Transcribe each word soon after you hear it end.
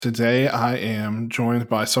Today, I am joined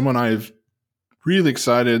by someone I've really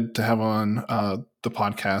excited to have on the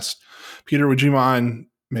podcast. Peter, would you mind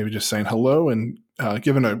maybe just saying hello and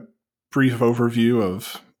giving a brief overview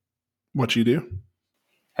of what you do?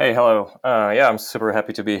 Hey, hello. Yeah, I'm super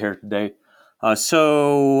happy to be here today.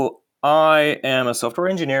 So I am a software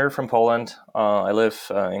engineer from Poland. I live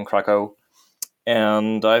in Krakow,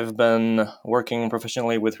 and I've been working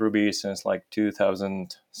professionally with Ruby since like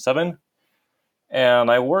 2007.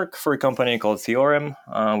 And I work for a company called Theorem.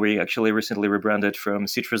 We actually recently rebranded from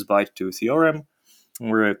Citrus Byte to Theorem.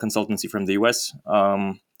 We're a consultancy from the US.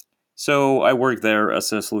 So I work there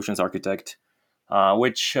as a solutions architect,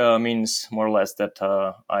 which means more or less that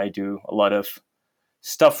I do a lot of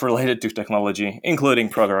stuff related to technology, including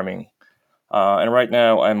programming. And right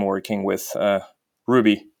now I'm working with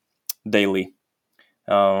Ruby daily.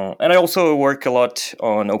 And I also work a lot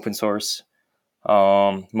on open source,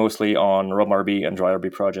 mostly on RobRB and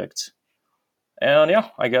DryRB projects. And yeah,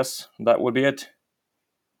 I guess that would be it.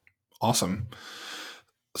 Awesome.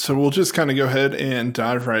 So we'll just kind of go ahead and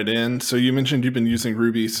dive right in. So you mentioned you've been using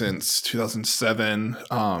Ruby since 2007.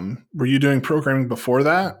 Were you doing programming before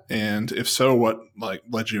that? And if so, what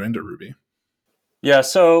led you into Ruby? Yeah,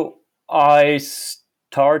 so I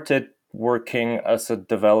started working as a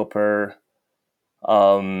developer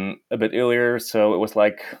a bit earlier. So it was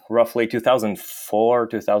like roughly 2004,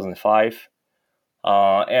 2005.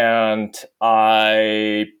 And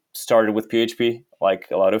I started with PHP, like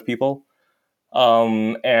a lot of people.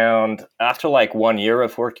 And after like 1 year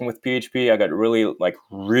of working with PHP, I got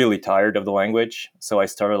really tired of the language. So I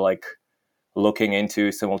started like looking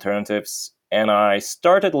into some alternatives, and I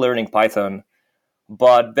started learning Python.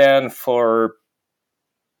 But then for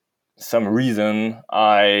some reason,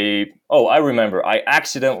 I remember I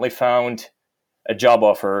accidentally found a job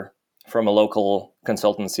offer from a local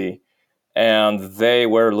consultancy, and they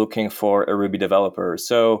were looking for a Ruby developer.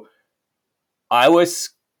 So I was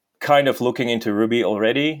kind of looking into Ruby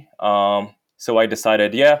already. So I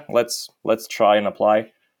decided, yeah, let's try and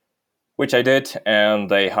apply, which I did, and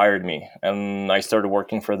they hired me, and I started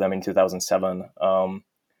working for them in 2007.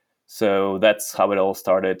 So that's how it all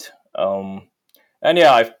started. And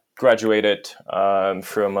yeah, I graduated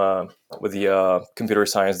from with the computer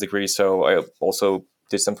science degree, so I also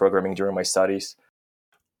did some programming during my studies.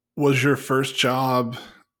 Was your first job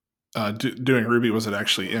doing Ruby? Was it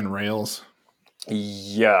actually in Rails?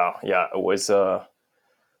 Yeah, it was a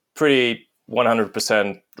pretty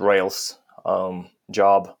 100% Rails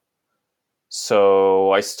job.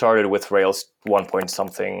 So I started with Rails 1 point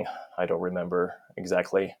something. I don't remember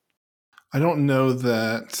exactly. I don't know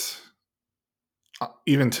that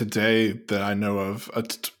even today that I know of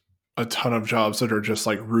a ton of jobs that are just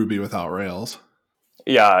like Ruby without Rails.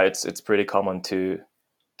 Yeah, it's pretty common to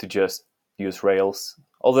just use Rails.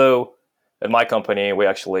 Although at my company we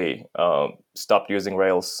actually stopped using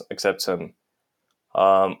Rails except some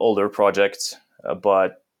older projects.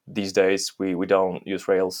 But these days we don't use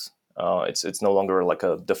Rails. It's no longer like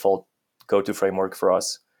a default go-to framework for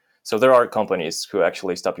us. So there are companies who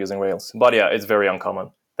actually stop using Rails. But yeah, it's very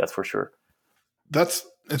uncommon. That's for sure. That's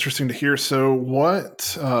interesting to hear. So,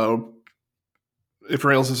 what if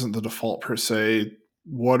Rails isn't the default per se?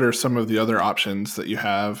 What are some of the other options that you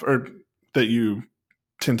have, or that you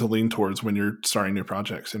tend to lean towards when you're starting new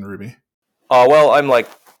projects in Ruby? Well, I'm like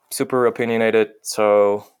super opinionated,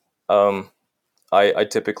 so um, I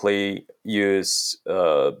typically use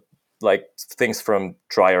like things from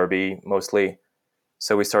DryRB mostly.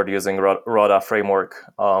 So we started using Rada framework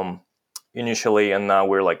initially, and now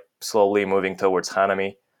we're like slowly moving towards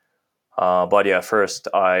Hanami. But yeah, first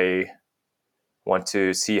I want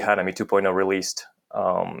to see Hanami 2.0 released,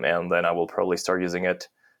 and then I will probably start using it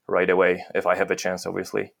right away if I have a chance,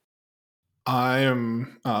 obviously. I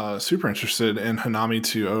am super interested in Hanami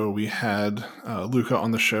 2.0. We had Luca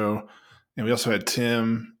on the show, and we also had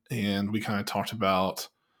Tim, and we kind of talked about,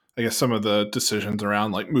 I guess, some of the decisions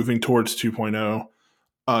around like moving towards 2.0.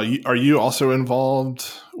 Are you also involved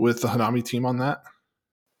with the Hanami team on that?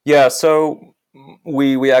 Yeah, so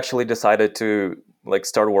we actually decided to like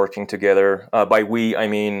start working together. By we, I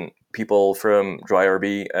mean people from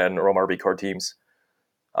DryRB and RomRB core teams.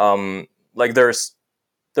 Like there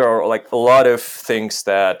are like a lot of things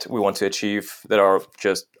that we want to achieve that are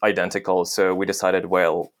just identical. So we decided,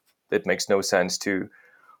 well, it makes no sense to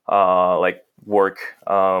like work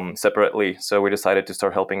separately. So we decided to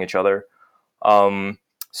start helping each other. Um,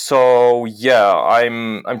 so yeah,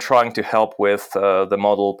 I'm trying to help with the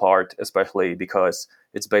model part, especially because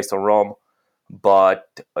it's based on ROM,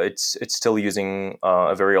 but it's still using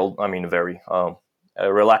a very old, I mean,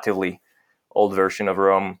 a relatively old version of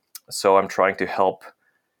ROM. So I'm trying to help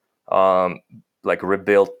like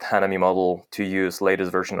rebuilt Hanami model to use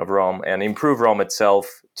latest version of ROM and improve ROM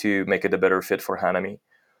itself to make it a better fit for Hanami.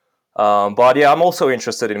 But yeah, I'm also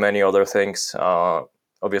interested in many other things.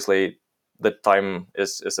 Obviously, the time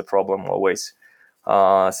is a problem always.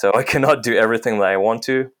 So I cannot do everything that I want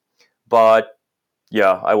to. But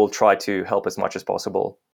yeah, I will try to help as much as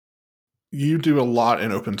possible. You do a lot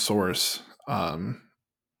in open source.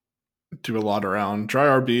 Do a lot around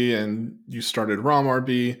DryRB, and you started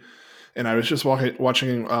RomRB. And I was just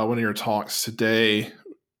watching one of your talks today,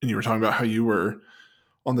 and you were talking about how you were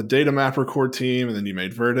on the data mapper core team, and then you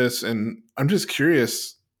made Vertus. And I'm just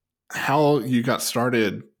curious how you got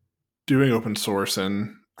started doing open source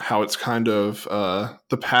and how it's kind of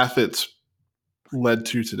the path it's led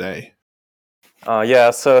to today.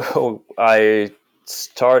 Yeah, so I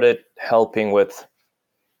started helping with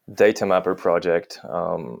data mapper project.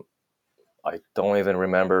 I don't even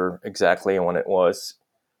remember exactly when it was,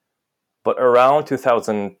 but around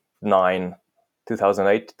 2009,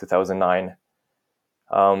 2008, 2009.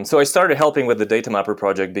 So I started helping with the data mapper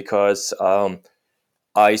project because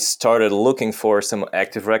I started looking for some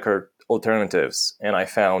active record alternatives, and I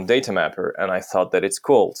found data mapper, and I thought that it's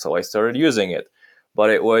cool, so I started using it. But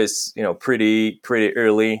it was, pretty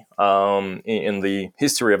early in the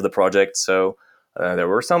history of the project, so there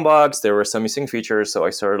were some bugs, there were some missing features, so I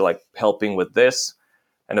started like helping with this,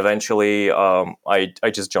 and eventually I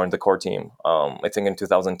just joined the core team. I think in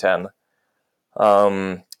 2010.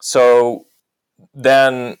 So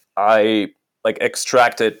then I like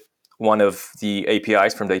extracted one of the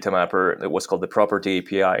APIs from DataMapper. It was called the property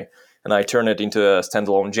API, and I turned it into a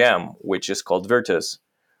standalone gem, which is called Virtus.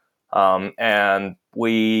 And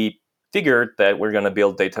we figured that we're going to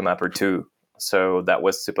build DataMapper 2. So that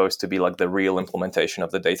was supposed to be like the real implementation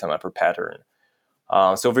of the DataMapper pattern.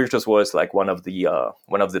 So Virtus was like one of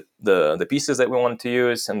the pieces that we wanted to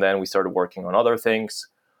use, and then we started working on other things.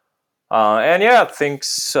 And yeah,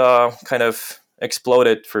 things kind of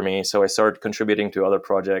exploded for me. So I started contributing to other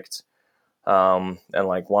projects, and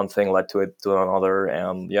like one thing led to another,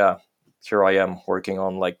 and yeah, here I am working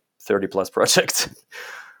on like 30 plus projects.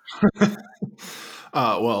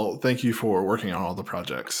 Well, thank you for working on all the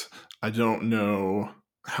projects. I don't know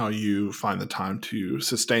how you find the time to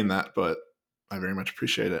sustain that, but I very much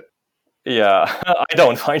appreciate it. Yeah, I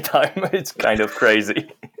don't find time. It's kind of crazy.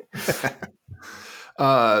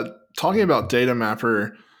 Talking about data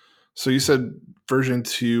mapper, so you said version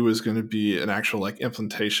 2 is going to be an actual like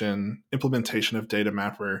implementation of data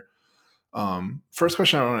mapper. First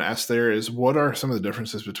question I want to ask there is, what are some of the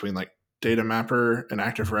differences between like data mapper and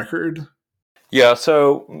active record? Yeah,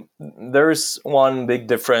 so there's one big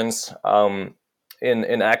difference.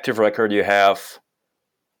 In Active Record, you have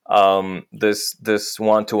this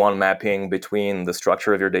one-to-one mapping between the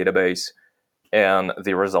structure of your database and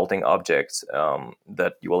the resulting objects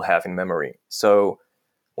that you will have in memory. So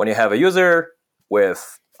when you have a user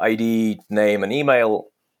with ID, name, and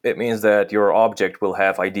email, it means that your object will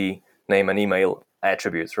have ID, name, and email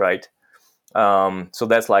attributes, right? So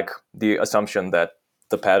that's like the assumption that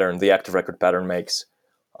the active record pattern makes.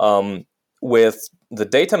 With the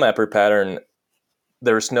data mapper pattern,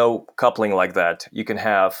 there's no coupling like that. You can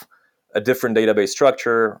have a different database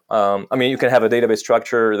structure. You can have a database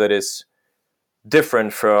structure that is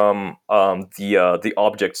different from the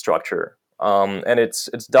object structure, and it's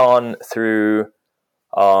done through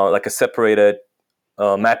like a separated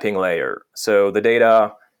mapping layer. So the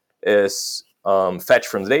data is fetched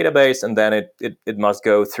from the database, and then it must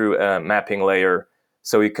go through a mapping layer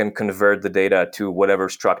so you can convert the data to whatever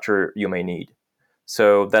structure you may need.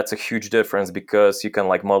 So that's a huge difference because you can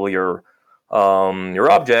like model your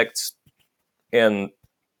objects in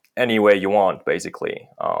any way you want, basically,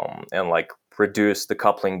 and like reduce the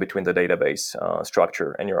coupling between the database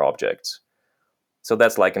structure and your objects. So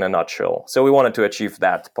that's like in a nutshell. So we wanted to achieve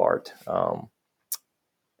that part.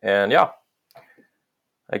 And yeah,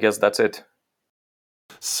 I guess that's it.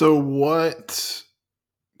 So, what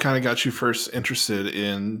kind of got you first interested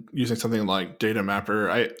in using something like data mapper?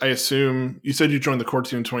 I assume you said you joined the core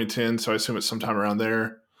team in 2010, so I assume it's sometime around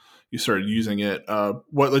there you started using it.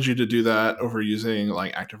 What led you to do that over using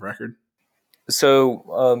like active record?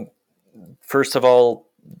 So first of all,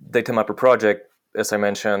 Data Mapper project, as I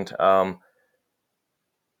mentioned,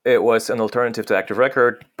 it was an alternative to Active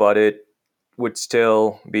Record, but it would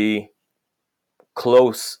still be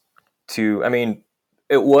close to.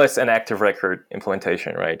 It was an Active Record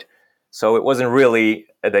implementation, right? So it wasn't really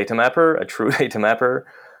a data mapper, a true data mapper,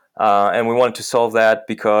 and we wanted to solve that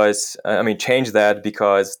because, change that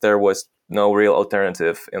because there was no real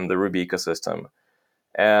alternative in the Ruby ecosystem.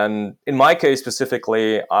 And in my case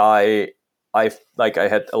specifically, I I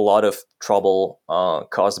had a lot of trouble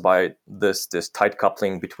caused by this tight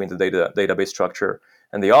coupling between the database structure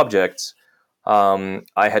and the objects. I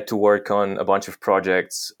had to work on a bunch of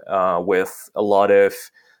projects with a lot of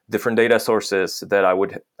different data sources that I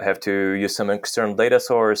would have to use some external data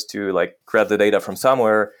source to like grab the data from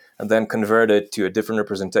somewhere and then convert it to a different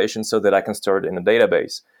representation so that I can store it in a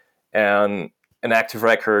database. And an active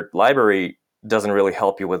record library doesn't really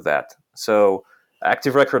help you with that. So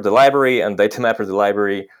active record, the library, and data mapper, the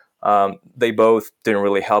library, they both didn't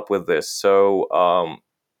really help with this. So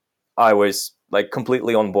I was like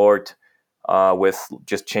completely on board with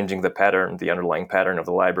just changing the pattern, the underlying pattern of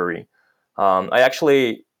the library. I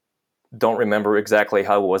actually don't remember exactly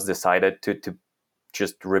how it was decided to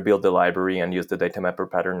just rebuild the library and use the data mapper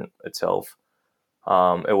pattern itself.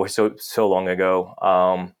 It was so long ago.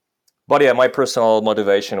 But yeah, my personal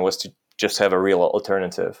motivation was to just have a real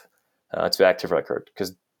alternative to active record,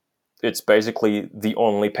 because it's basically the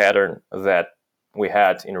only pattern that we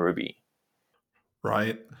had in Ruby.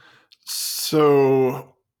 Right.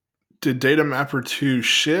 So did Data Mapper 2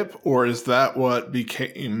 ship, or is that what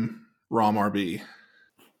became ROM RB?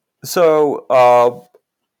 So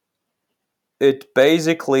it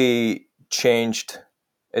basically changed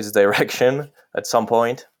its direction at some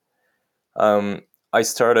point. I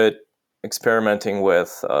started experimenting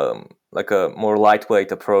with like a more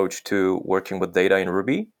lightweight approach to working with data in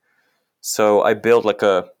Ruby. So I built like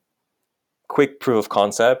a quick proof of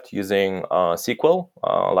concept using SQL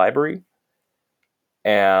library,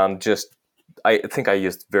 and just I think I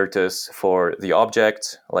used Virtus for the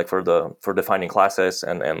object, like for defining classes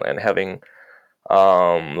and having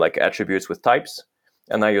like attributes with types.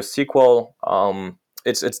 And I use SQL.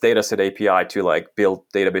 It's dataset API to like build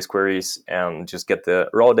database queries and just get the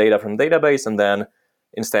raw data from the database and then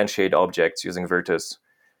instantiate objects using Virtus.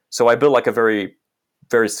 So I built like a very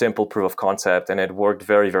simple proof of concept, and it worked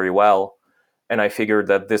very well. And I figured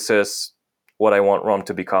that this is what I want ROM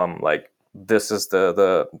to become. Like this is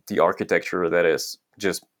the architecture that is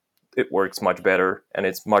just, it works much better and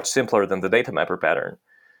it's much simpler than the data mapper pattern.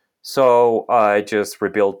 So I just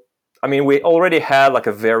rebuilt. I mean, we already had like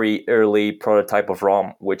a very early prototype of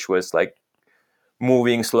ROM, which was like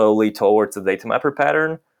moving slowly towards the data mapper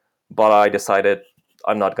pattern. But I decided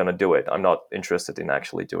I'm not going to do it. I'm not interested in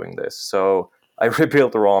actually doing this. So I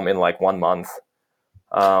rebuilt the ROM in like 1 month.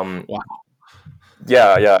 Um, Wow.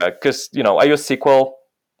 yeah, because I use SQL,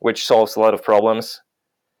 which solves a lot of problems.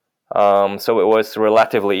 So it was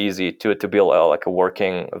relatively easy to build like a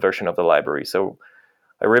working version of the library. So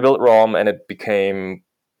I rebuilt ROM, and it became.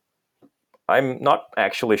 I'm not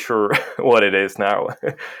actually sure what it is now.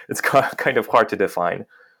 It's kind of hard to define.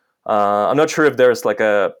 I'm not sure if there's like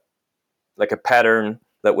a pattern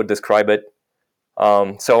that would describe it.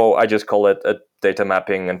 So I just call it a data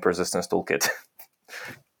mapping and persistence toolkit.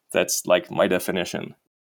 That's like my definition.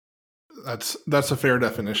 That's a fair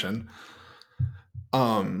definition.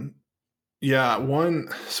 Um, yeah,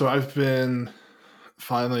 so I've been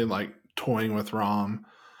finally like toying with ROM,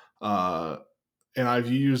 uh, and I've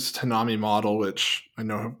used Hanami model, which I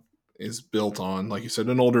know is built on, like you said,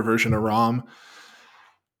 an older version of ROM.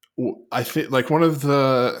 I think like one of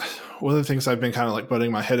the things I've been kind of like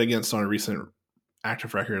butting my head against on a recent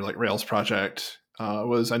active record like Rails project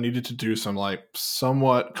was I needed to do some like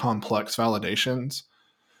somewhat complex validations,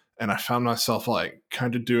 and I found myself like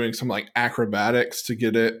kind of doing some like acrobatics to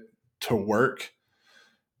get it to work.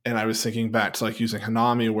 And I was thinking back to like using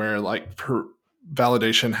Hanami, where like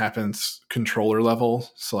validation happens controller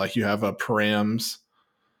level, so like you have a params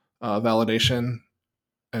validation,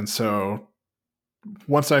 and so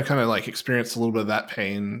once I kind of like experienced a little bit of that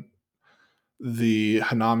pain, the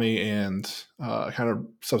Hanami and kind of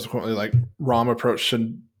subsequently like ROM approach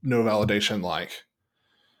to no validation, like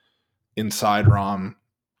inside ROM,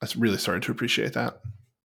 I really started to appreciate that.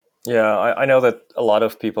 Yeah, I know that a lot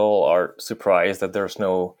of people are surprised that there's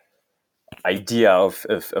no idea of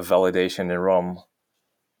validation in ROM.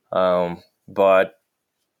 But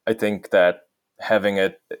I think that having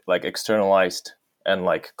it like externalized and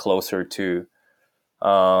like closer to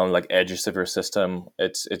like edges of your system,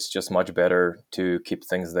 it's just much better to keep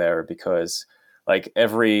things there, because like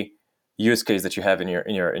every use case that you have in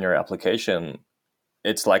your application,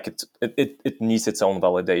 it's like it needs its own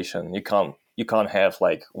validation. You can't have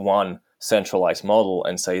like one centralized model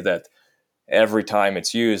and say that every time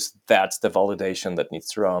it's used, that's the validation that needs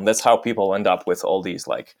to run. That's how people end up with all these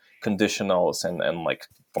like conditionals and like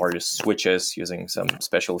various switches using some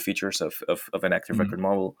special features of an active record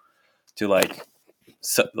model to like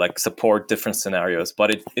like support different scenarios.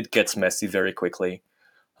 But it gets messy very quickly.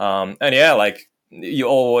 And yeah, like you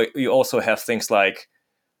also have things like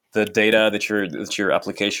the data that your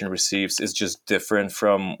application receives is just different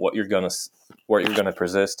from what you're gonna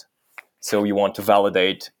persist. So you want to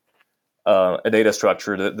validate a data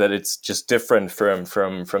structure that it's just different from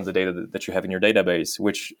the data that you have in your database,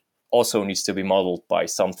 which also needs to be modeled by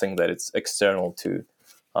something that it's external to,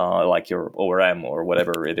 like your ORM or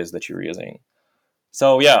whatever it is that you're using.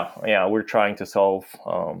 So yeah, we're trying to solve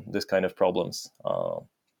this kind of problems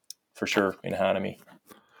for sure in Hanami.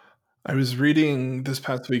 I was reading this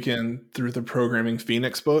past weekend through the Programming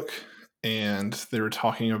Phoenix book, and they were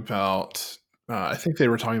talking about, I think they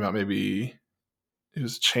were talking about maybe it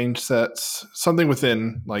was change sets, something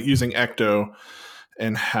within like using Ecto,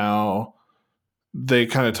 and how they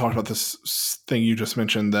kind of talked about this thing you just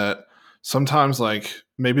mentioned that sometimes like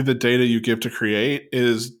maybe the data you give to create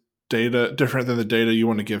is data different than the data you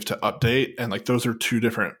want to give to update, and like those are two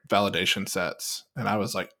different validation sets. And I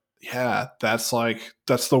was like, yeah, that's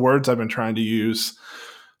the words I've been trying to use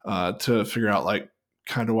to figure out like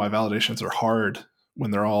kind of why validations are hard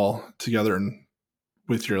when they're all together and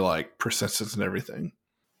with your like persistence and everything.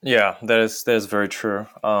 Yeah, that is very true.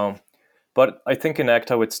 But I think in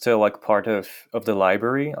Ecto it's still like part of the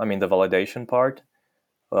library. I mean the validation part,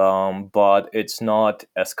 but it's not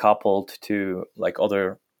as coupled to like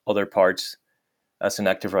other parts as an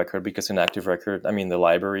active record, because in active record, I mean the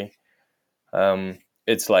library, um,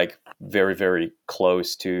 it's like very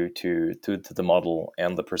close to the model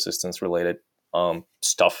and the persistence related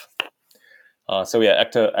stuff. So yeah,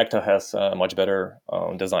 Ecto has a much better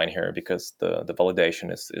design here, because the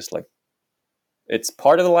validation is like it's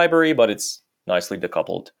part of the library, but it's nicely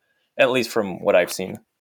decoupled, at least from what I've seen.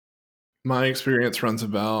 My experience runs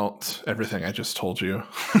about everything I just told you.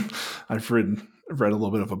 I've read a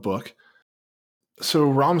little bit of a book. So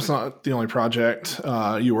ROM's not the only project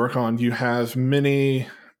you work on. You have many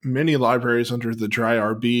libraries under the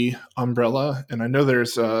DryRB umbrella, and I know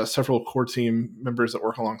there's several core team members that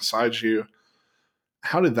work alongside you.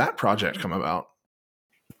 How did that project come about?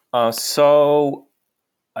 So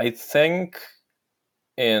I think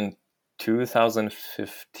in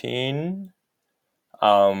 2015,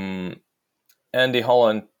 um, Andy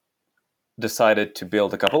Holland decided to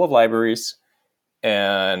build a couple of libraries,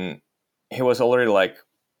 and he was already like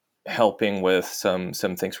helping with some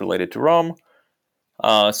things related to ROM.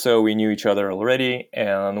 So we knew each other already,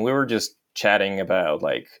 and we were just chatting about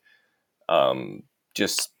like um,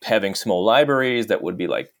 just having small libraries that would be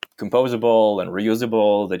like composable and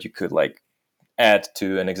reusable, that you could like add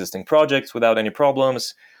to an existing project without any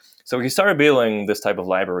problems. So he started building this type of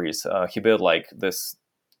libraries. He built like this,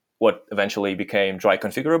 what eventually became dry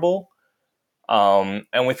configurable.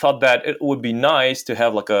 And we thought that it would be nice to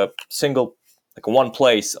have like a single, like one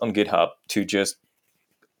place on GitHub to just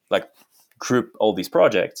like group all these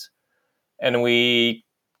projects. And we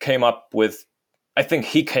came up with, I think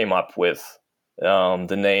he came up with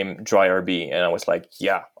the name DryRB, and I was like,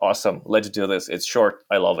 yeah, awesome, let's do this. It's short,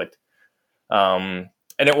 I love it. And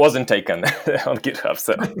it wasn't taken on GitHub,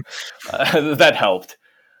 so that helped.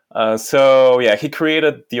 So yeah, he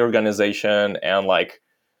created the organization, and like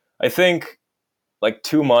I think like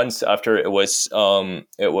 2 months after it was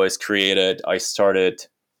created, I started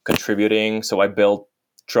contributing. So I built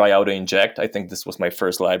Try Auto Inject. I think this was my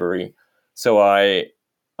first library. So I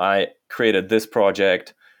created this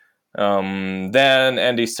project. Then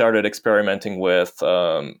Andy started experimenting with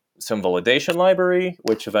some validation library,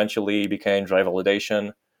 which eventually became Dry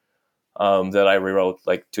Validation, that I rewrote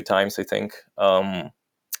like 2 times, I think.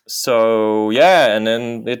 So yeah, and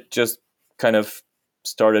then it just kind of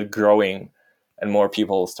started growing, and more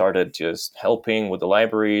people started just helping with the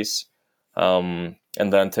libraries. And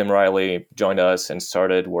then Tim Riley joined us and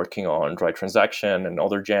started working on Dry Transaction and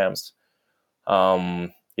other jams.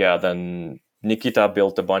 Yeah, then Nikita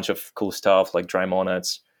built a bunch of cool stuff like Dry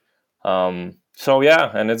Monads. So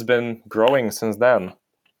yeah, and it's been growing since then.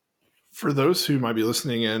 For those who might be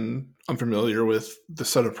listening and unfamiliar with the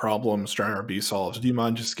set of problems DryRB solves, do you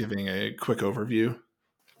mind just giving a quick overview?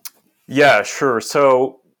 Yeah, sure.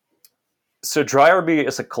 So DryRB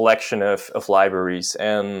is a collection of libraries,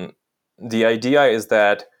 and the idea is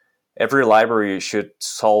that every library should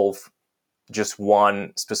solve just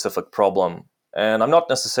one specific problem. And I'm not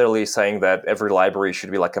necessarily saying that every library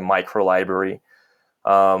should be like a micro library.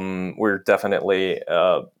 We're definitely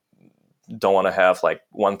don't want to have like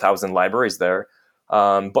 1,000 libraries there,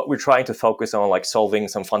 but we're trying to focus on like solving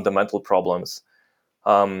some fundamental problems.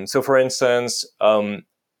 So, for instance,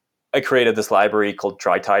 I created this library called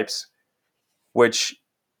Dry Types, which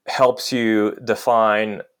helps you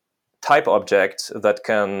define type objects that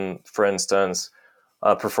can, for instance,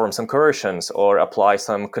 perform some coercions or apply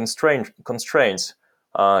some constraints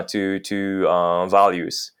to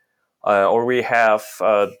values. or we have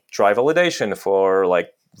dry validation for like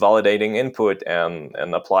validating input and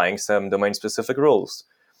applying some domain specific rules.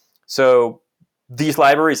 So these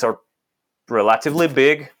libraries are relatively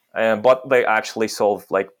big, but they actually solve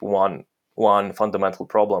like one fundamental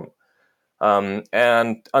problem.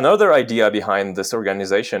 And another idea behind this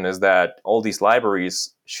organization is that all these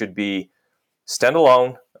libraries should be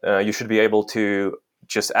standalone. You should be able to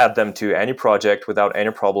just add them to any project without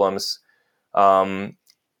any problems. Um,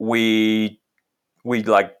 we we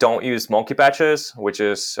like don't use monkey patches, which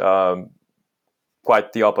is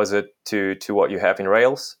quite the opposite to what you have in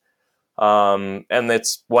Rails. And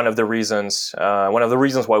it's one of the reasons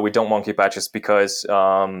why we don't monkey patch is because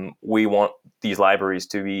we want these libraries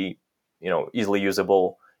to be, easily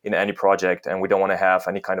usable in any project, and we don't want to have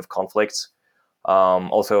any kind of conflicts.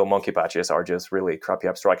 Also, monkey patches are just really crappy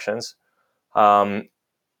abstractions. Um,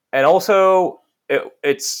 and also,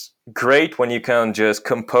 it's great when you can just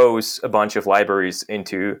compose a bunch of libraries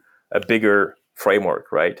into a bigger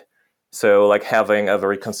framework, right? So, like having a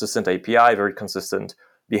very consistent API, very consistent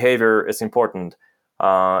behavior is important.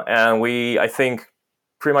 And I think,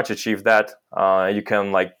 pretty much achieved that. You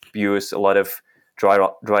can like use a lot of dry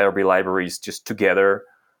libraries just together.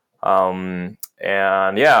 And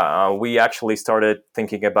yeah, we actually started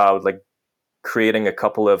thinking about like creating a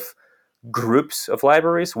couple of groups of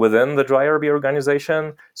libraries within the DryRB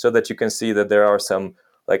organization so that you can see that there are some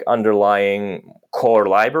like underlying core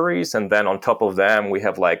libraries, and then on top of them we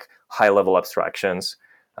have like high level abstractions,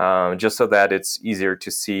 just so that it's easier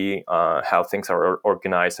to see how things are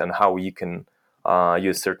organized and how you can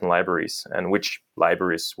use certain libraries and which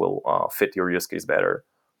libraries will fit your use case better.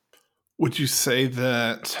 Would you say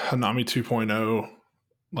that Hanami 2.0,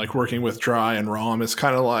 like working with Dry and ROM, is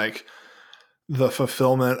kind of like the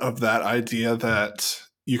fulfillment of that idea that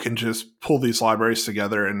you can just pull these libraries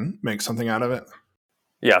together and make something out of it?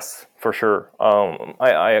 Yes, for sure.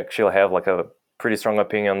 I actually have like a pretty strong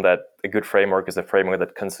opinion that a good framework is a framework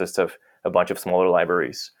that consists of a bunch of smaller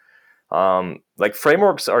libraries. Like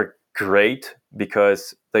frameworks are great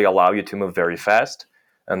because they allow you to move very fast,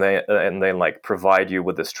 and they like provide you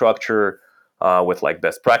with the structure, with like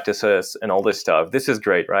best practices and all this stuff. This is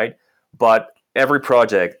great, right? But every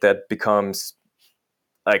project that becomes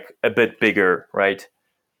like a bit bigger, right?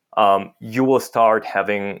 You will start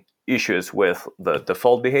having issues with the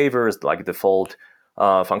default behaviors, like default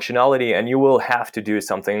functionality, and you will have to do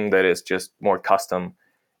something that is just more custom.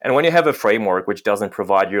 And when you have a framework which doesn't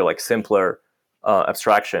provide you like simpler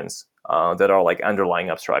abstractions that are like underlying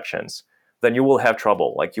abstractions, then you will have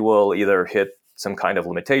trouble. Like you will either hit some kind of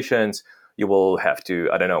limitations, you will have to,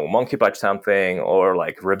 I don't know, monkey patch something or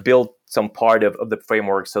like rebuild some part of the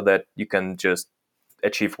framework so that you can just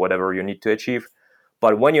achieve whatever you need to achieve.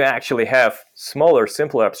 But when you actually have smaller,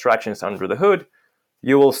 simpler abstractions under the hood,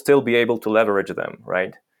 you will still be able to leverage them,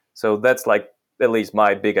 right? So that's like at least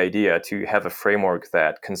my big idea, to have a framework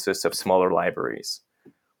that consists of smaller libraries.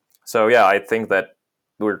 So yeah, I think that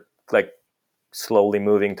we're like slowly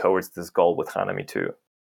moving towards this goal with Hanami too.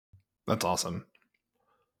 That's awesome.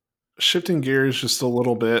 Shifting gears just a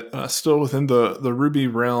little bit, still within the Ruby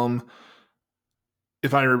realm.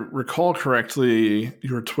 If I recall correctly,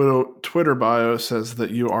 your Twitter bio says that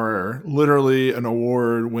you are literally an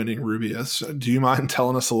award-winning Rubyist. Do you mind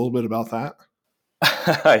telling us a little bit about that?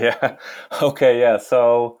 Yeah. Okay. Yeah.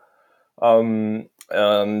 So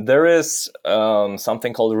there is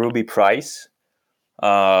something called Ruby Prize,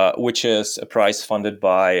 which is a prize funded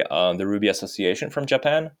by the Ruby Association from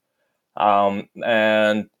Japan.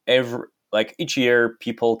 And each year,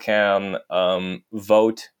 people can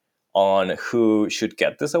vote on who should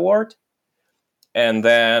get this award, and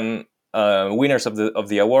then winners of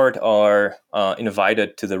the award are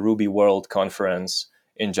invited to the Ruby World Conference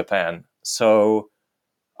in Japan. So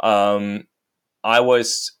um, I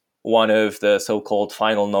was one of the so-called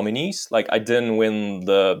final nominees. Like I didn't win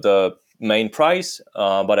the main prize,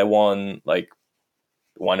 but I won like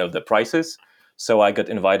one of the prizes. So I got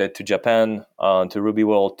invited to Japan, to Ruby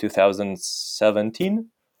World 2017,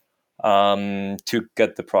 to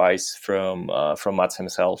get the prize from Mats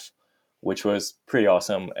himself, which was pretty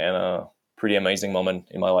awesome and a pretty amazing moment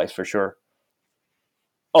in my life for sure.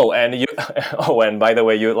 Oh, and you oh, and by the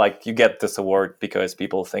way, you get this award because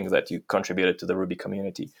people think that you contributed to the Ruby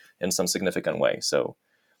community in some significant way. So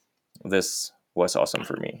this was awesome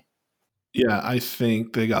for me. Yeah, I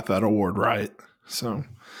think they got that award right. So,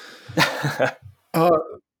 uh,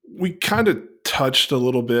 we kind of touched a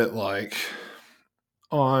little bit, like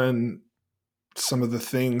on some of the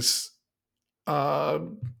things uh,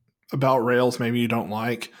 about Rails maybe you don't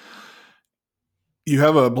like. You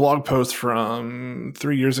have a blog post from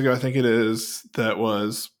 3 years ago, I think it is, that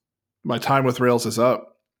was my time with Rails is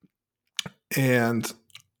up, and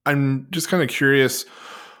I'm just kind of curious.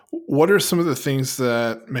 What are some of the things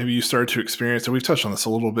that maybe you started to experience? And we've touched on this a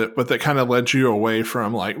little bit, but that kind of led you away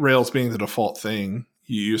from like Rails being the default thing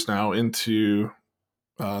you use now into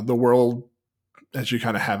the world as you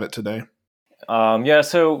kind of have it today? Yeah,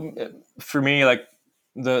 so for me, like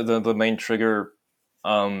the main trigger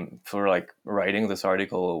for like writing this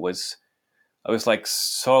article was I was like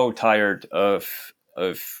so tired of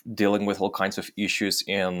dealing with all kinds of issues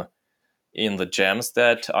in the gems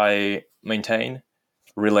that I maintain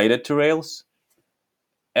related to Rails,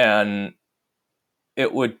 and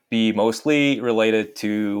it would be mostly related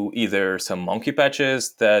to either some monkey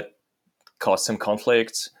patches that cause some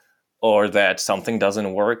conflicts, or that something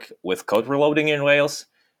doesn't work with code reloading in Rails,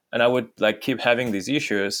 and I would like keep having these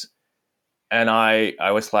issues, and I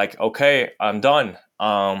was like, okay, I'm done.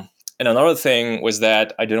 And another thing was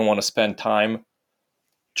that I didn't want to spend time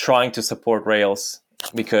trying to support Rails,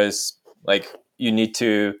 because like you need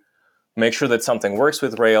to make sure that something works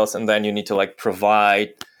with Rails, and then you need to like provide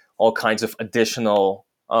all kinds of additional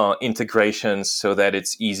integrations so that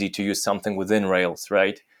it's easy to use something within Rails,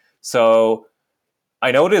 right? So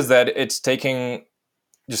I noticed that it's taking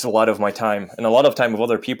just a lot of my time and a lot of time of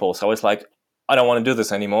other people. So I was like, I don't want to do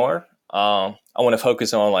this anymore. I want to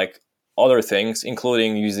focus on like other things,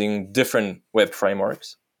 including using different web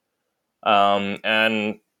frameworks.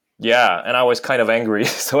 And yeah, and I was kind of angry,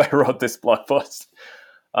 so I wrote this blog post.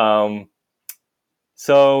 Um,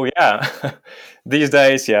 so yeah, these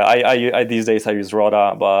days, yeah, I these days I use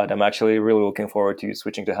Roda, but I'm actually really looking forward to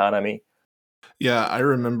switching to Hanami. Yeah, I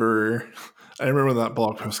remember. I remember when that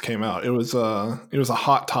blog post came out. It was a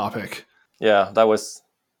hot topic. Yeah, that was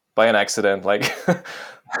by an accident. Like,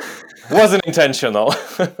 wasn't intentional.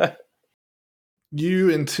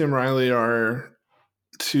 You and Tim Riley are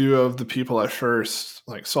two of the people I first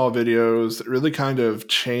like saw videos that really kind of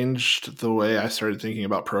changed the way I started thinking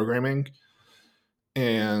about programming.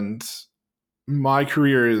 And my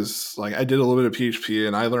career is like I did a little bit of PHP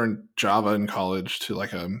and I learned Java in college to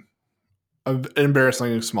like a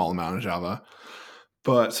embarrassingly small amount of Java.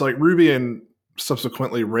 But so like Ruby and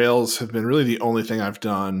subsequently Rails have been really the only thing I've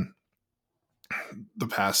done the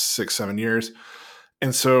past 6, 7 years.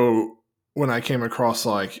 And so when I came across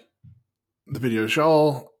like the videos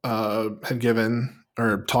y'all had given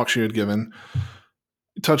or talks you had given,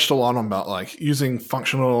 you touched a lot on about like using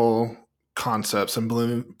functional concepts and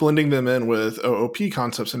blending them in with OOP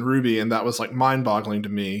concepts in Ruby. And that was like mind boggling to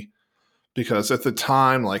me because at the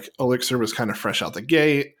time, like Elixir was kind of fresh out the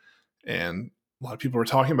gate and a lot of people were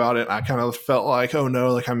talking about it. I kind of felt like, oh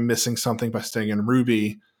no, like I'm missing something by staying in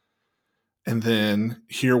Ruby. And then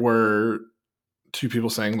here were two people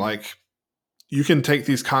saying like, you can take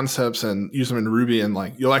these concepts and use them in Ruby and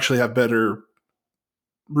like you'll actually have better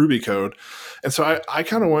Ruby code. And so I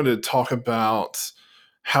kind of wanted to talk about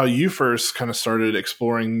how you first kind of started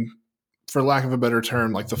exploring, for lack of a better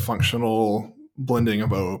term, like the functional blending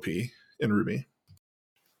of OOP in Ruby.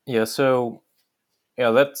 Yeah, so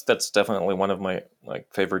yeah, that's definitely one of my like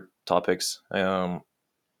favorite topics.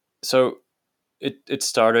 So it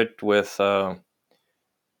started with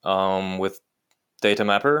Data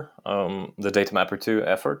Mapper, the Data Mapper 2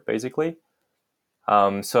 effort, basically.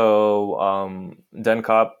 Dan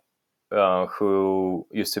Cobb, who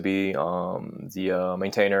used to be the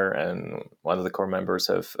maintainer and one of the core members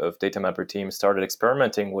of Data Mapper team, started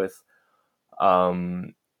experimenting with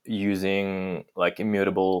um, using like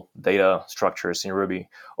immutable data structures in Ruby,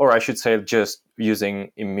 or I should say, just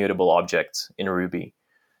using immutable objects in Ruby.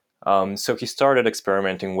 So he started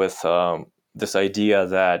experimenting with this idea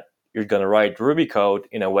that you're going to write Ruby code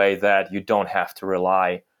in a way that you don't have to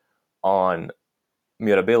rely on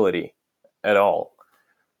mutability at all.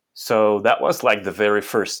 So that was like the very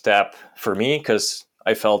first step for me because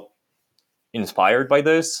I felt inspired by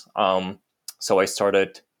this. So I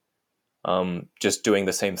started just doing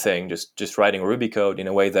the same thing, just writing Ruby code in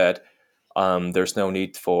a way that there's no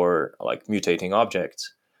need for like mutating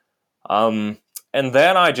objects. Um, and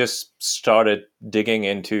then I just started digging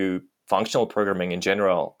into functional programming in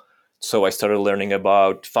general. So I started learning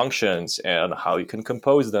about functions and how you can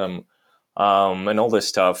compose them, and all this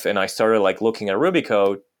stuff. And I started like looking at Ruby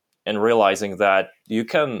code and realizing that you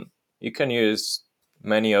can use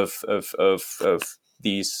many of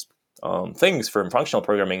these things from functional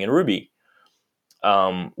programming in Ruby,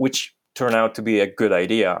 which turned out to be a good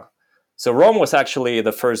idea. So Rome was actually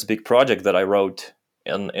the first big project that I wrote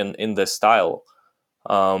in this style,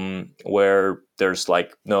 where there's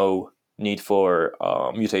like no need for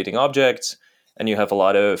mutating objects, and you have a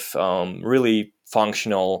lot of really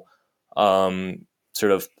functional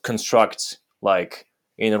sort of constructs, like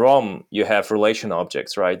In ROM, you have relation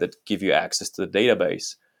objects, right, that give you access to the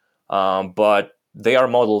database. But they are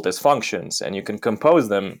modeled as functions, and you can compose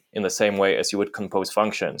them in the same way as you would compose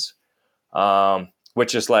functions,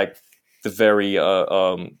 which is like the very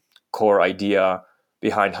core idea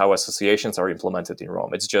behind how associations are implemented in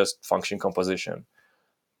ROM. It's just function composition,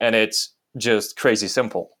 and it's just crazy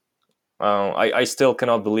simple. I still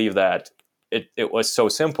cannot believe that it was so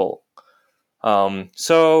simple.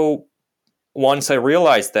 So once I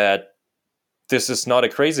realized that this is not a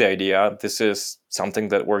crazy idea, this is something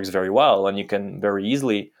that works very well, and you can very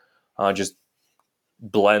easily just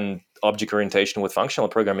blend object orientation with functional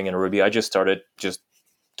programming in Ruby, I just started just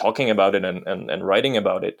talking about it and writing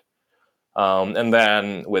about it. And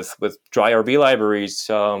then with dry RB libraries,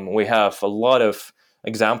 we have a lot of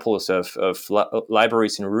examples of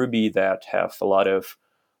libraries in Ruby that have a lot of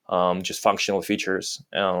just functional features.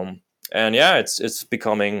 And yeah, it's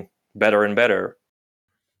becoming better and better.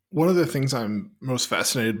 One of the things I'm most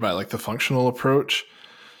fascinated by, like the functional approach,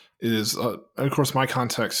 is of course my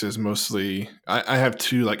context is mostly I have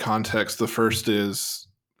two like contexts. The first is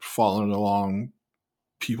following along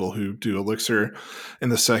people who do Elixir,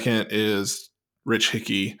 and the second is Rich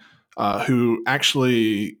Hickey, who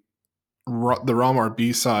actually the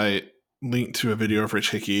ROM-RB site linked to a video of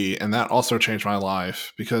Rich Hickey, and that also changed my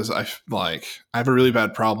life because I have a really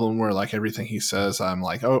bad problem where like everything he says I'm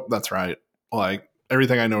like, oh, that's right, like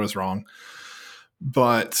everything I know is wrong.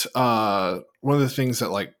 But one of the things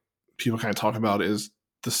that like people kind of talk about is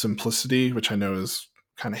the simplicity, which I know is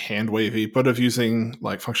kind of hand wavy, but of using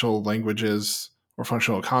like functional languages or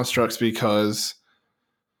functional constructs because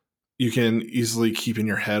you can easily keep in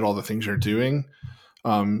your head all the things you're doing.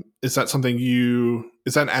 Is that something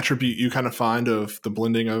is that an attribute you kind of find of the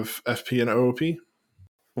blending of FP and OOP?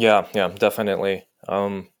 Yeah, definitely.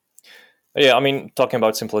 Yeah, I mean, talking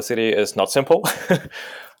about simplicity is not simple,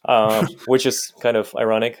 which is kind of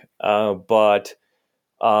ironic. But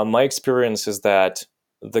my experience is that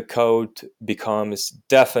the code becomes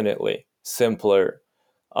definitely simpler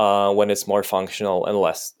when it's more functional and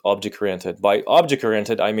less object oriented. By object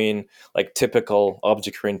oriented, I mean like typical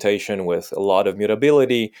object orientation with a lot of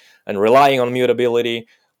mutability and relying on mutability.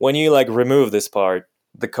 When you like remove this part,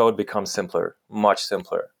 the code becomes simpler, much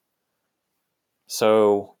simpler.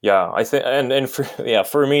 So yeah, I think, and for, yeah,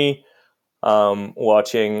 for me,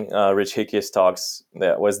 watching Rich Hickey's talks,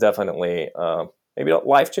 that was definitely maybe a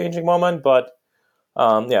life changing moment, but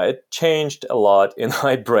yeah, it changed a lot in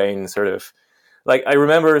my brain. Sort of like I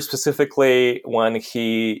remember specifically when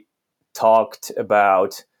he talked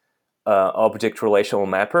about object relational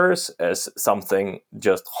mappers as something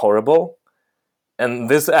just horrible, and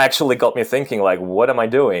this actually got me thinking, like, what am I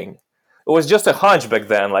doing? It was just a hunch back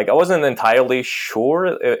then. Like I wasn't entirely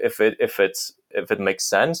sure if it makes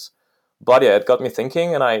sense, but yeah, it got me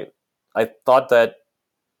thinking, and I thought that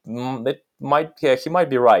it might, yeah, he might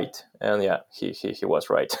be right, and yeah, he was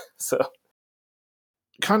right. So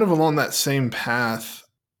Kind of along that same path,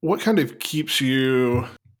 what kind of keeps you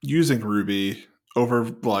using Ruby over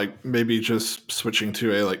like maybe just switching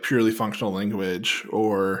to a like purely functional language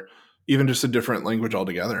or even just a different language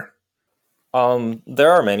altogether?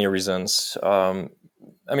 there are many reasons. I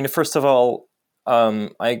mean, first of all,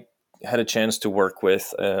 I had a chance to work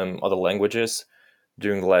with other languages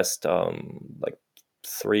during the last like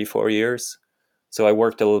 3-4 years. So I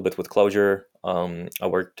worked a little bit with Clojure. I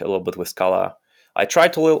worked a little bit with Scala. I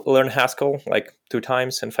tried to learn Haskell like 2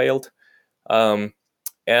 times and failed. Um,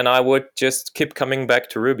 and I would just keep coming back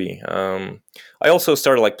to Ruby. I also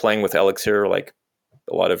started like playing with Elixir, like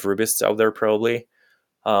a lot of Rubists out there probably.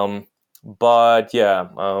 Um, but yeah,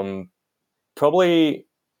 probably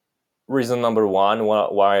reason number one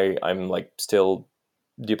why I'm like still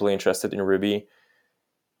deeply interested in Ruby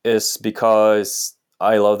is because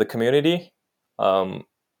I love the community. Um,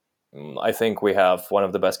 I think we have one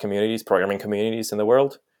of the best communities, programming communities in the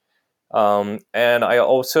world. And I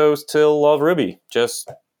also still love Ruby.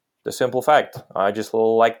 Just the simple fact, I just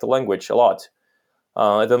like the language a lot.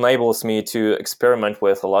 It enables me to experiment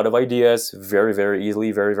with a lot of ideas very, very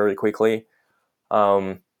easily, very, very quickly.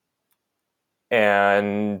 Um,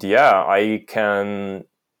 and yeah, I can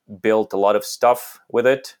build a lot of stuff with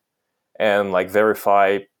it and like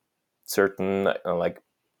verify certain like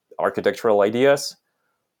architectural ideas.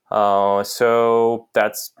 So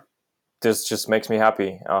this just makes me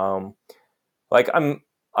happy. Like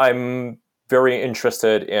I'm very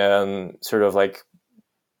interested in sort of like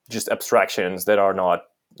just abstractions that are not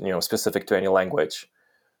specific to any language,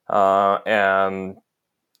 and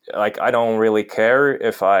like I don't really care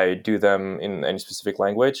if I do them in any specific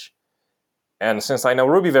language. and since I know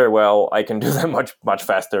Ruby very well, I can do them much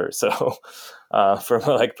faster. So, from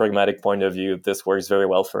a like pragmatic point of view, this works very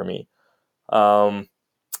well for me. Um,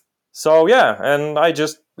 so yeah, and I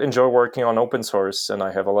just enjoy working on open source, and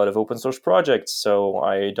I have a lot of open source projects, so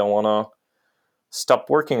I don't want to stop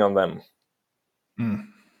working on them. Mm.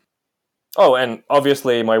 Oh, and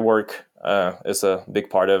obviously my work is a big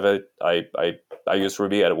part of it. I use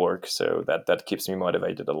Ruby at work, so that keeps me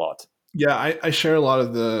motivated a lot. Yeah, I share a lot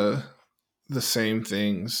of the same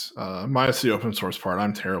things. Minus the open source part,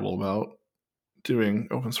 I'm terrible about doing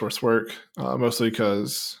open source work, mostly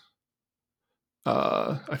because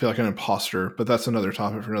I feel like an imposter. But that's another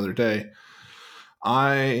topic for another day.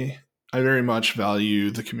 I I very much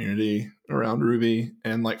value the community around Ruby,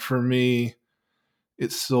 and like for me,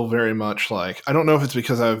 it's still very much like I don't know if it's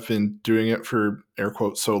because I've been doing it for air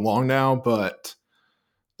quotes so long now, but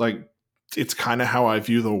like it's kind of how I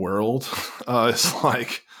view the world. It's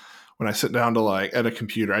like when I sit down to like at a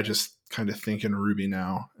computer, I just kind of think in Ruby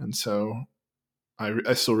now, and so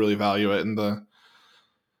I still really value it, and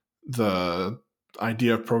the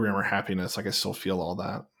idea of programmer happiness, like I still feel all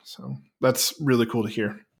that. So that's really cool to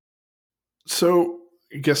hear. So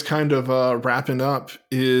I guess kind of wrapping up,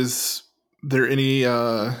 is there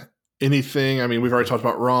anything? I mean, we've already talked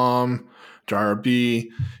about ROM, JRB.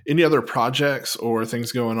 Any other projects or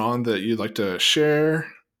things going on that you'd like to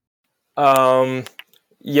share? Um,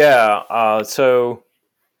 yeah, so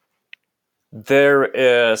there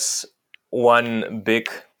is one big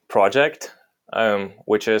project,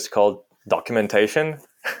 which is called documentation.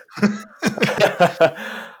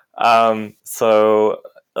 So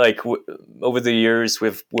like over the years,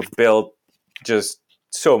 we've built just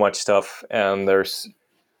so much stuff, and there's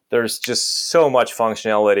just so much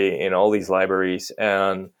functionality in all these libraries,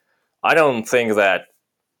 and I don't think that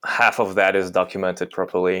half of that is documented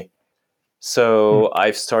properly. Hmm. So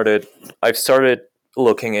I've started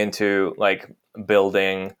looking into like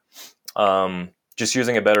building, just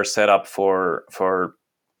using a better setup for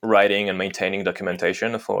writing and maintaining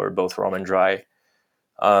documentation for both ROM and dry.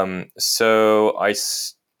 So I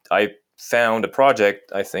found a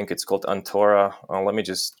project. I think it's called Antora. Let me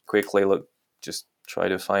just quickly look, just try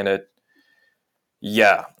to find it.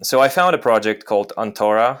 Yeah, so I found a project called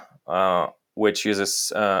Antora, which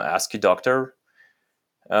uses ASCII Doctor,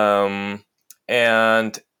 um,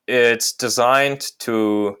 and it's designed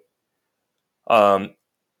to um,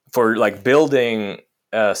 for like building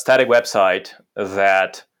a static website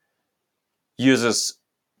that uses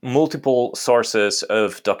multiple sources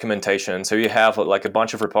of documentation. So you have like a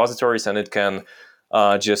bunch of repositories, and it can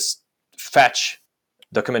just fetch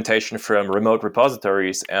documentation from remote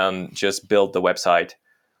repositories and just build the website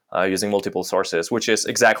using multiple sources, which is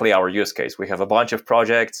exactly our use case. We have a bunch of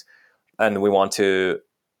projects, and we want to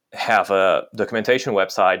have a documentation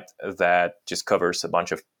website that just covers a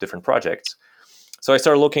bunch of different projects. So I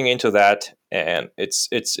started looking into that, and it's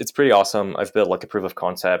pretty awesome. I've built like a proof of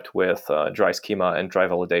concept with dry schema and dry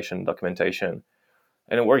validation documentation,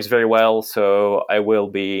 and it works very well. So I will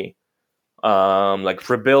be like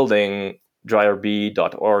rebuilding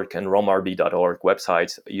dryrb.org and romrb.org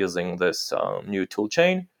websites using this new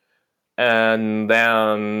toolchain. And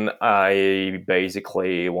then I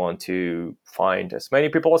basically want to find as many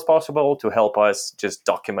people as possible to help us just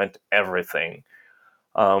document everything.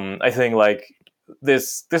 I think like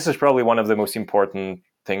this is probably one of the most important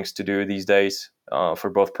things to do these days for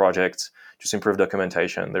both projects. Just improve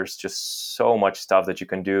documentation. There's just so much stuff that you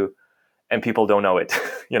can do, and people don't know it.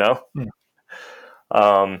 you know. Hmm.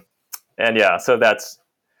 Um, and yeah, so that's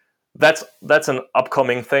an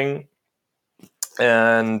upcoming thing.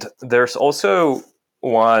 And there's also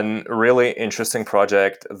one really interesting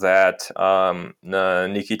project that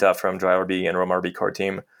Nikita from DryRB and RomRB core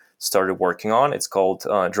team started working on. It's called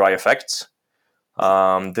Dry Effects.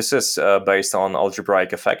 This is based on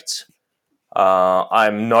algebraic effects.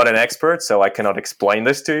 I'm not an expert, so I cannot explain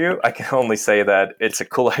this to you. I can only say that it's a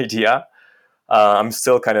cool idea. I'm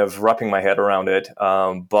still kind of wrapping my head around it,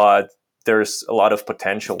 but there's a lot of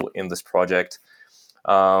potential in this project.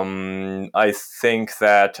 I think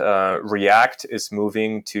that React is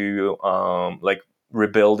moving to like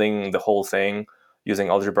rebuilding the whole thing using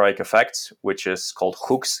algebraic effects, which is called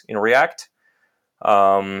hooks in React.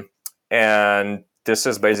 Um, and this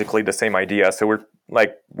is basically the same idea. So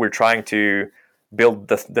we're trying to build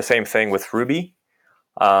the same thing with Ruby,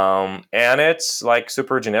 and it's like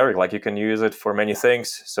super generic. Like you can use it for many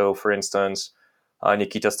things. So for instance,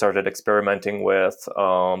 Nikita started experimenting with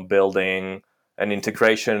building an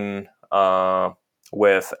integration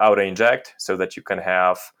with auto inject so that you can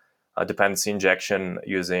have a dependency injection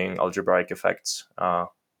using algebraic effects,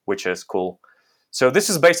 which is cool. So this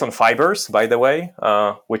is based on fibers, by the way,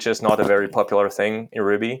 which is not a very popular thing in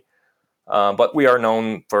Ruby. But we are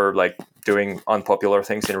known for like doing unpopular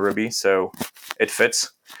things in Ruby, so it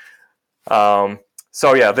fits. Um,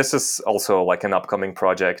 so yeah, this is also like an upcoming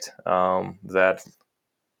project that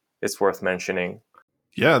is worth mentioning.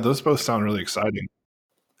 Yeah, those both sound really exciting.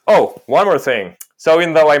 Oh, one more thing. So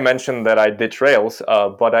even though I mentioned that I did Rails,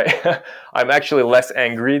 but I'm actually less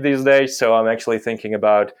angry these days. So I'm actually thinking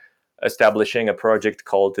about establishing a project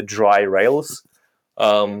called Dry Rails,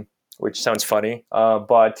 which sounds funny,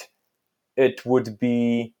 but it would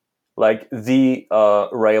be like the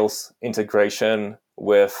Rails integration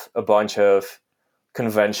with a bunch of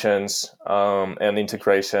conventions and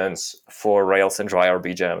integrations for Rails and dry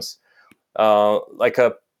RB gems. Like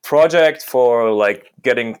a project for like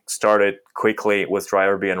getting started quickly with dry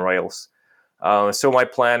RB and Rails. So my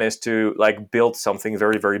plan is to like build something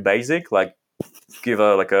very very basic, like give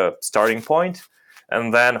a like a starting point,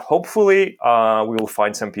 and then hopefully we will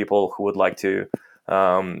find some people who would like to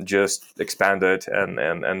just expand it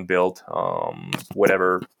and build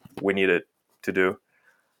whatever we need it to do.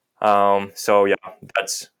 So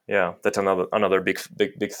that's another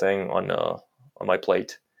big thing on my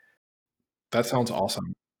plate. That sounds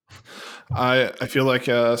awesome. I feel like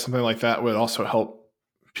something like that would also help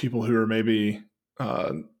people who are maybe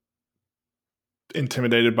uh,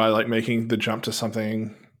 intimidated by like making the jump to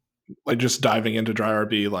something like just diving into dry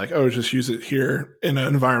RB, like, oh, just use it here in an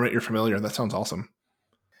environment you're familiar. That sounds awesome.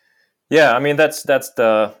 Yeah, I mean that's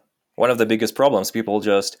the one of the biggest problems. People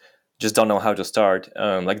just don't know how to start.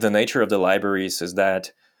 Like the nature of the libraries is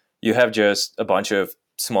that you have just a bunch of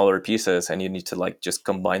smaller pieces, and you need to like just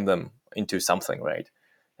combine them into something, right?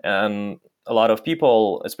 And a lot of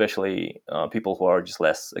people, especially people who are just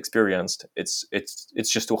less experienced, it's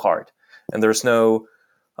just too hard, and there's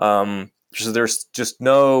just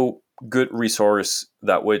no good resource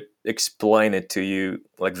that would explain it to you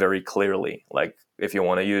like very clearly. Like if you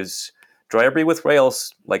want to use dry with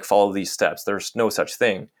Rails, like follow these steps. There's no such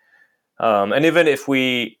thing. And even if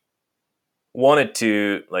we wanted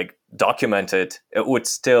to like document it, it would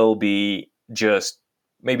still be just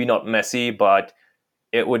maybe not messy, but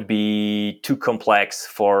it would be too complex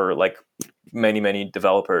for like many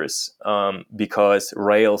developers because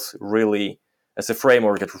Rails really, as a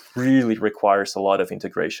framework, it really requires a lot of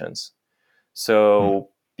integrations. Hmm. So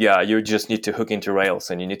yeah, you just need to hook into Rails,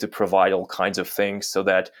 and you need to provide all kinds of things so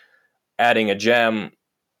that adding a gem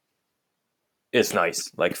is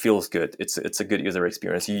nice, like feels good. It's a good user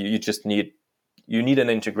experience. You just need an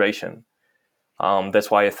integration.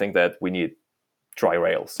 That's why I think that we need dry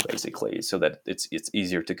Rails basically, so that it's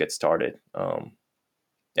easier to get started. And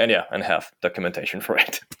yeah, and have documentation for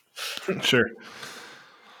it. Sure.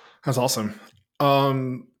 That's awesome.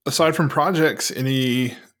 Aside from projects,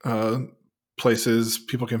 any places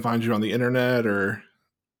people can find you on the internet or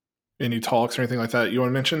any talks or anything like that you want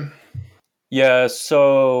to mention? Yeah,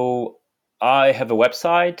 so I have a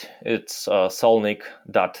website. It's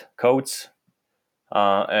solnik.codes.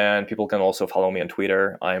 And people can also follow me on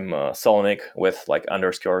Twitter. I'm Solnik with like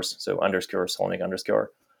underscores, so underscore Solnik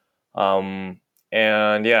underscore. Um,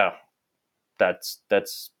 and yeah, that's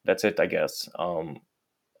it, I guess.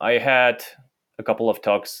 I had a couple of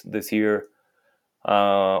talks this year.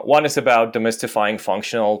 One is about demystifying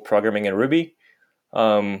functional programming in Ruby.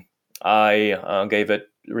 Um, I gave it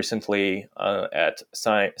recently at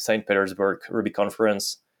St. Petersburg Ruby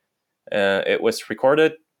conference. It was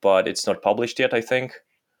recorded, but it's not published yet, I think.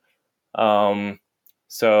 Um,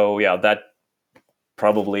 so yeah, that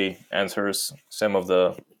probably answers some of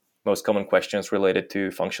the most common questions related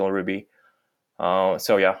to functional Ruby.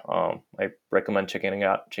 So yeah, I recommend checking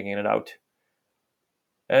it out.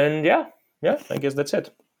 And yeah, I guess that's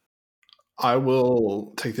it. I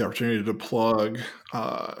will take the opportunity to plug.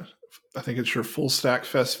 I think it's your Full Stack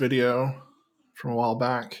Fest video from a while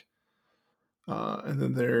back. And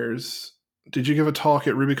then there's. Did you give a talk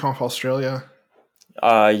at RubyConf Australia?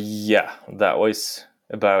 Yeah, that was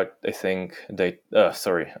about I think they.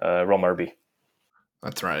 Rom RB.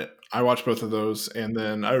 That's right. I watched both of those, and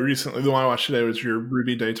then I recently the one I watched today was your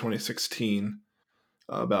Ruby Day 2016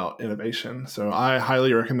 about innovation. So I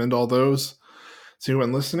highly recommend all those to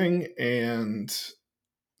anyone listening. And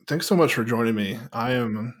thanks so much for joining me. I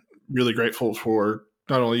am really grateful for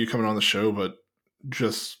not only you coming on the show, but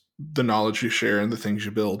just the knowledge you share and the things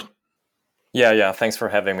you build. Yeah. Thanks for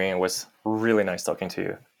having me. It was really nice talking to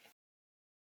you.